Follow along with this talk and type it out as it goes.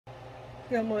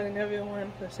Good morning,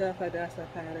 everyone. The Chef Adessa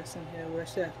Patterson here with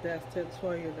Chef Des Tips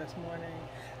for you this morning.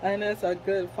 And it's a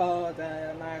good fall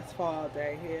day, a nice fall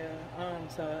day here.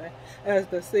 So as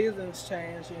the seasons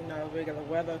change, we get the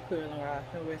weather cooling off,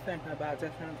 and we're thinking about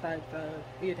different types of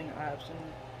eating options.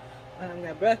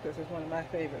 Now breakfast is one of my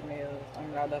favorite meals. I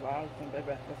love all of them, but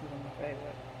breakfast is one of my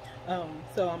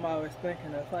favorite. So I'm always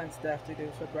thinking of fun stuff to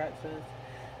do for breakfast.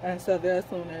 And so this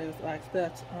one is like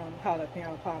stuffed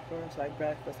jalapeno poppers, like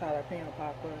breakfast jalapeno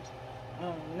poppers.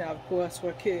 Now, of course,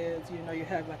 for kids, you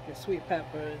have like your sweet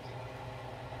peppers,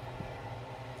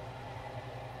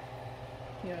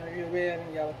 your red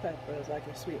and yellow peppers, like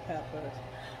your sweet peppers.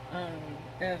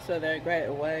 And so they're great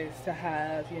ways to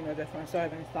have, different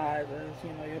serving sizes,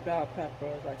 your bell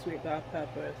peppers, like sweet bell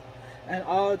peppers, and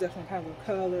all different kinds of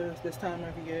colors this time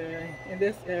of year. In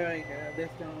this area, this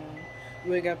zone,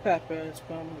 we get peppers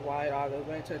from white all the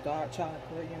way to dark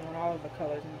chocolate, and all of the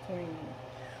colors in between.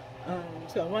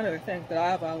 So one of the things that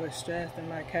I've always stressed in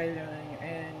my catering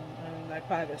and like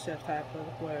private chef type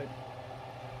of work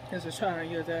is to try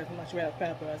and use as much red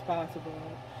pepper as possible,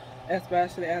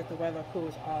 especially as the weather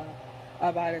cools off.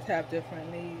 Our bodies have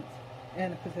different needs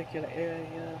in a particular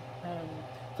area,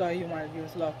 so you want to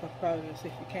use local produce if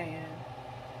you can.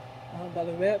 But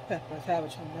the red peppers have a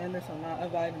tremendous amount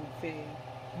of vitamin C,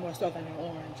 more so than an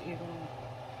orange even.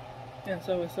 And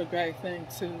so it's a great thing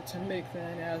to mix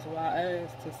in as well as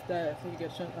to stuff. You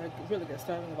get really good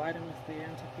serving of vitamin C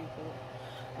into people.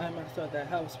 And so that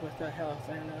helps with their health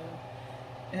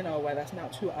in a way that's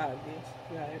not too obvious,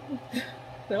 right?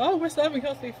 So, we're serving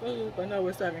healthy food, but no,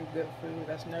 we're serving good food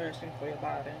that's nourishing for your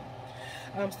body.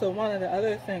 So one of the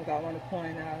other things I want to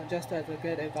point out, just as a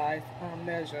good advice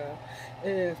measure,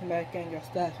 is making your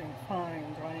stuffing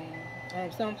fine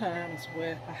grain. Sometimes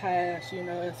with a hash,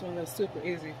 it's one of those super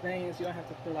easy things. You don't have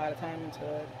to put a lot of time into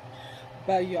it.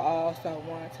 But you also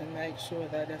want to make sure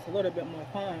that it's a little bit more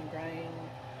fine grain.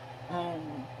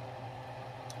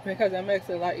 Because it makes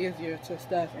it a lot easier to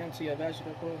stuff into your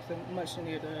vegetables and much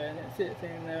neater, and it sits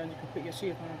in there and you can put your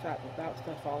cheese on top without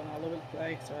stuff falling all over the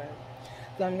place, right?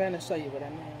 So I'm going to show you what I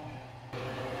mean.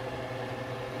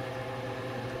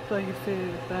 So you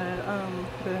see that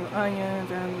the onions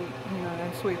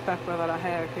and sweet pepper that I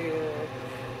have here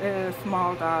is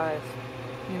small dice,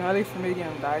 at least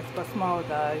medium dice, but small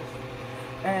dice.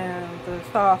 And the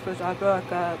sausage I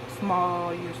broke up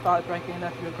small. You start breaking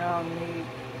up your ground meat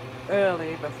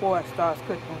early before it starts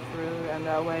cooking through, and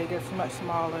that way it gets much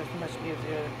smaller. It's much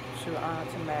easier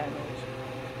to manage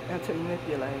and to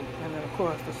manipulate. And then of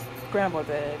course the scrambled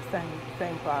eggs,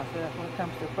 same process. When it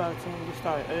comes to protein, you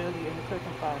start early in the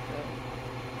cooking process.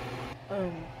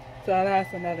 So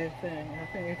that's another thing. I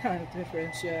think it kind of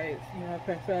differentiates,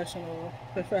 professional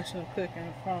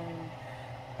cooking from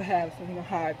perhaps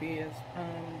hobbyist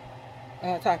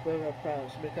type of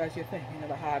approach, because you're thinking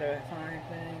about how to refine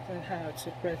things and how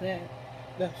to present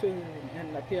the food in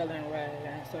an appealing way,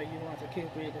 and so you want to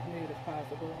keep it as neat as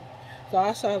possible. So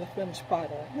I'll show the finished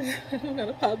product. I'm going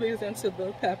to pop these into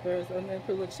the peppers and then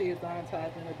put the cheese on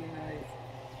top, and it'll be nice.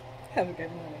 Have a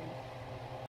good morning.